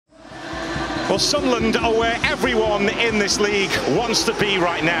Well, Sunderland are where everyone in this league wants to be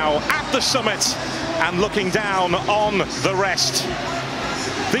right now, at the summit and looking down on the rest.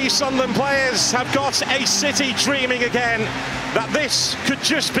 These Sunderland players have got a city dreaming again that this could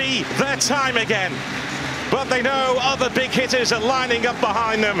just be their time again. But they know other big hitters are lining up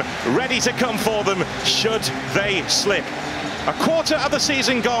behind them, ready to come for them should they slip. A quarter of the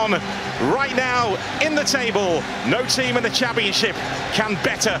season gone. Right now, in the table, no team in the Championship can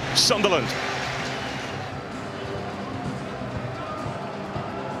better Sunderland.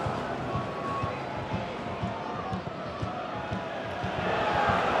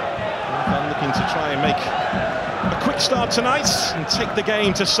 Looking to try and make a quick start tonight and take the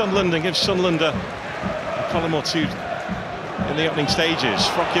game to Sunderland and give Sunderland a column or two in the opening stages.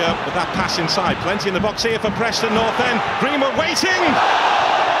 Frokier with that pass inside. Plenty in the box here for Preston North End. Greenwood waiting!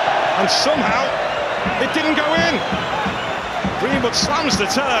 And somehow it didn't go in. Greenwood slams the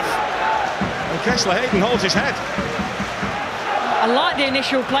turf. And Kessler Hayden holds his head. I like the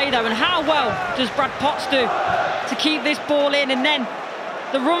initial play though, and how well does Brad Potts do to keep this ball in, and then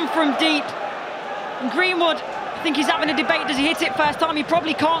the run from deep. And Greenwood, I think he's having a debate, does he hit it first time? He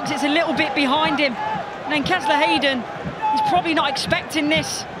probably can't, because it's a little bit behind him. And then Kessler Hayden, he's probably not expecting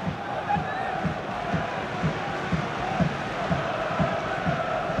this.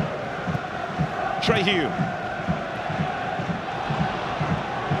 Trehue.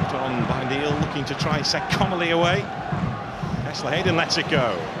 Put on by Neil, looking to try and set Connolly away. Kessler Hayden lets it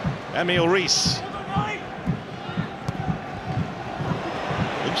go. Emil Rees.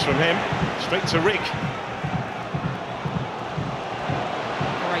 Loops from him, straight to Rick.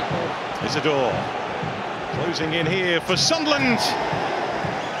 Great ball. Isidore. Closing in here for Sunderland.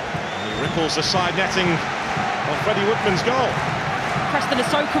 And he ripples the side netting of Freddie Woodman's goal. Preston is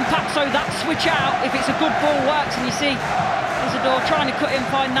so compact, so that switch out, if it's a good ball, works. And you see Isidore trying to cut in,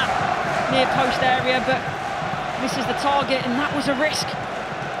 find that near post area, but misses the target, and that was a risk.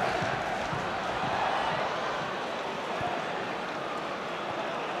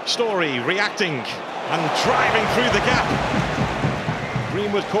 Story reacting and driving through the gap.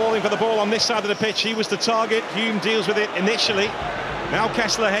 Greenwood calling for the ball on this side of the pitch. He was the target. Hume deals with it initially. Now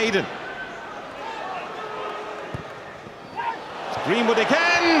Kessler Hayden. Greenwood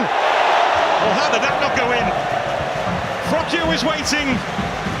again. Well, how did that not go in? Frokier was waiting.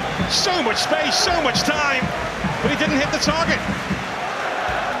 So much space, so much time, but he didn't hit the target.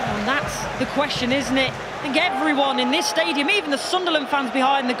 And that's the question, isn't it? I think everyone in this stadium, even the Sunderland fans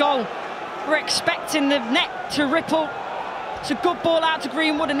behind the goal, were expecting the net to ripple. It's a good ball out to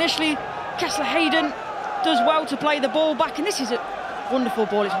Greenwood initially. Kessler Hayden does well to play the ball back, and this is a wonderful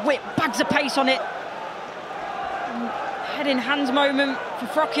ball. It's whip, bags of pace on it. Head in hands moment for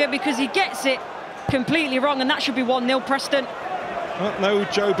Frokier, because he gets it completely wrong, and that should be 1-0 Preston. Well, no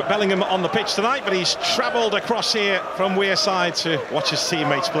Joe Bellingham on the pitch tonight, but he's travelled across here from Wearside to watch his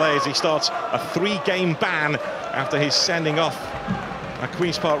teammates play as he starts a 3-game ban after his sending off at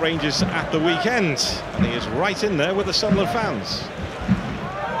Queen's Park Rangers at the weekend. And he is right in there with the Sunderland fans.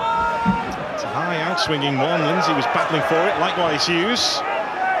 It's a high outswinging one. Lindsay was battling for it, likewise Hughes.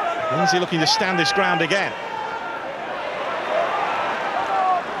 Lindsay looking to stand his ground again.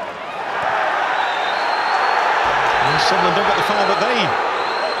 Sunderland don't get the foul that they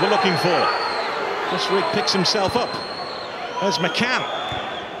were looking for. Chris Rigg picks himself up. There's McCann.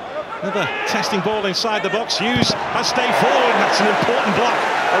 Another testing ball inside the box. Hughes has stayed forward, and that's an important block.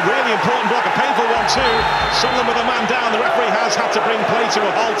 A really important block, a painful one too. Sunderland with a man down. The referee has had to bring play to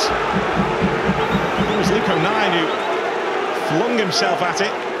a halt. It was Luke O'Nien who flung himself at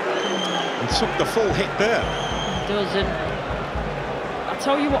it and took the full hit there. Doesn't. I'll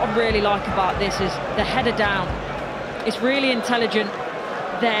tell you what I really like about this is the header down. It's really intelligent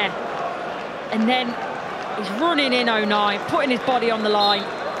there, and then he's running in O'Nien, putting his body on the line,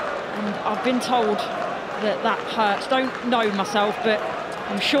 and I've been told that that hurts. Don't know myself, but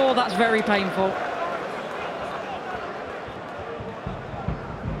I'm sure that's very painful.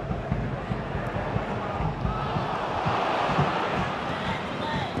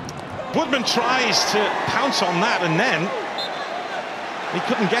 Woodman tries to pounce on that, and then he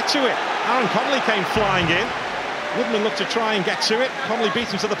couldn't get to it. Aaron Connolly came flying in. Woodman looked to try and get to it. Connolly beat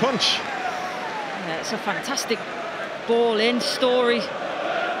him to the punch. Yeah, it's a fantastic ball in. Story is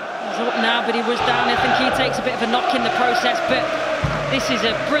up now, but he was down. I think he takes a bit of a knock in the process, but this is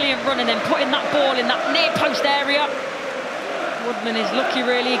a brilliant run, and then putting that ball in that near post area. Woodman is lucky,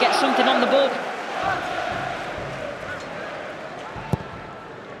 really. He gets something on the ball.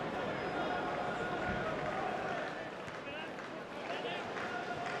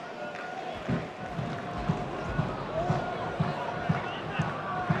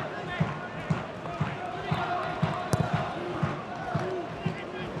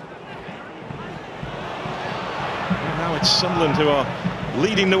 it's Sunderland who are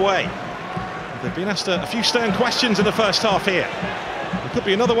leading the way. They've been asked a few stern questions in the first half here. There could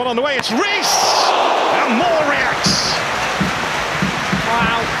be another one on the way. It's Rees! And Moore reacts.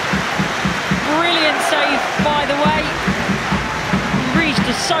 Wow. Brilliant save, by the way. Rees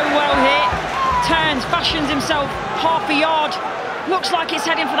does so well here. Turns, fashions himself half a yard. Looks like it's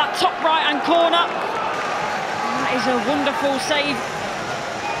heading for that top right-hand corner. And that is a wonderful save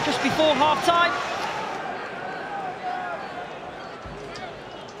just before half-time.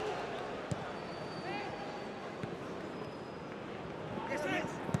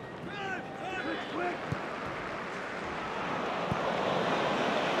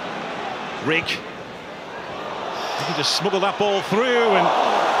 Rigg. He can just smuggle that ball through, and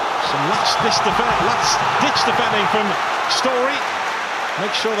some last-ditch defending from Story.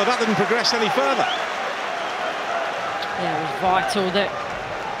 Make sure that didn't progress any further. Yeah, it was vital that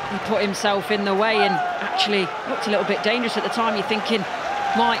he put himself in the way and actually looked a little bit dangerous at the time. You're thinking,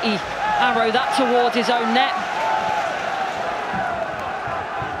 might he arrow that towards his own net?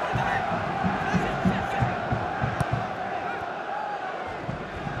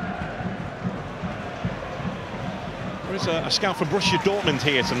 A scout for Borussia Dortmund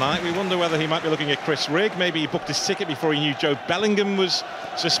here tonight. We wonder whether he might be looking at Chris Rigg. Maybe he booked his ticket before he knew Joe Bellingham was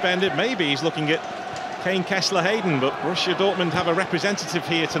suspended. Maybe he's looking at Kane Kessler-Hayden, but Borussia Dortmund have a representative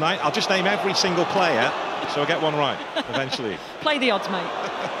here tonight. I'll just name every single player, so I'll get one right eventually. Play the odds, mate.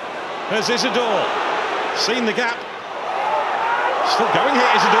 There's Isidore. Seen the gap. Still going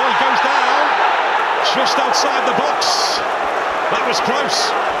here, Isidore. He goes down. Just outside the box. That was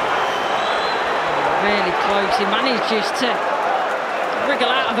close. Really close. He manages to wriggle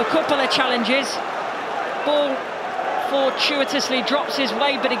out of a couple of challenges. Ball fortuitously drops his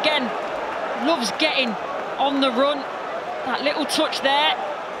way, but again, loves getting on the run. That little touch there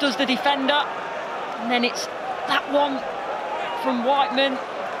does the defender. And then it's that one from Whiteman.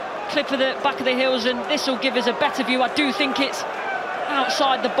 Clip of the back of the heels, and this will give us a better view. I do think it's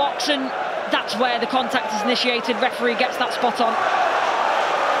outside the box, and that's where the contact is initiated. Referee gets that spot on.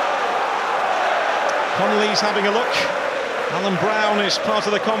 Connolly's having a look. Alan Brown is part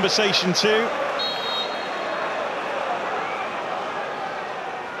of the conversation too.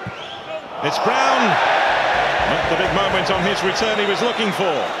 It's Brown. Not the big moment on his return he was looking for.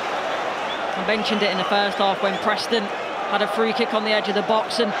 I mentioned it in the first half when Preston had a free kick on the edge of the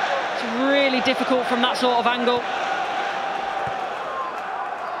box, and it's really difficult from that sort of angle.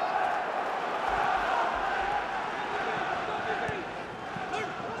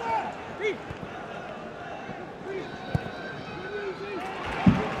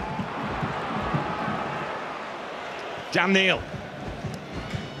 Dan Neil.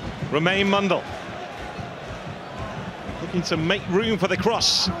 Romain Mundle. Looking to make room for the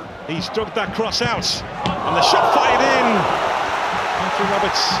cross. He's dug that cross out. And the shot fired in. Andrew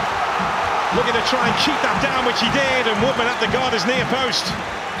Roberts looking to try and keep that down, which he did. And Woodman at the Garda's near post.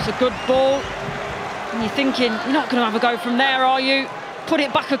 It's a good ball. And you're thinking, you're not going to have a go from there, are you? Put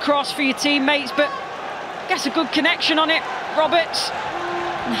it back across for your teammates, but gets a good connection on it. Roberts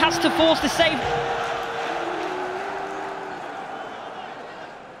and has to force the save.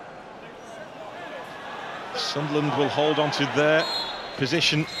 Sunderland will hold on to their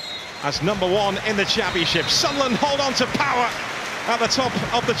position as number one in the championship. Sunderland hold on to power at the top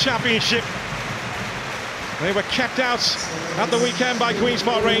of the championship. They were kept out at the weekend by Queen's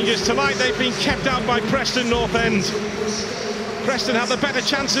Park Rangers. Tonight they've been kept out by Preston North End. Preston had the better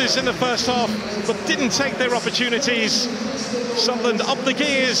chances in the first half, but didn't take their opportunities. Sunderland upped the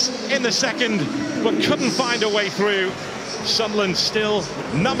gears in the second, but couldn't find a way through. Sunderland still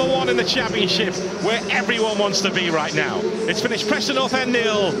number one in the championship, where everyone wants to be right now. It's finished Preston North End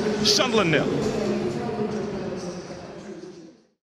 0, Sunderland 0.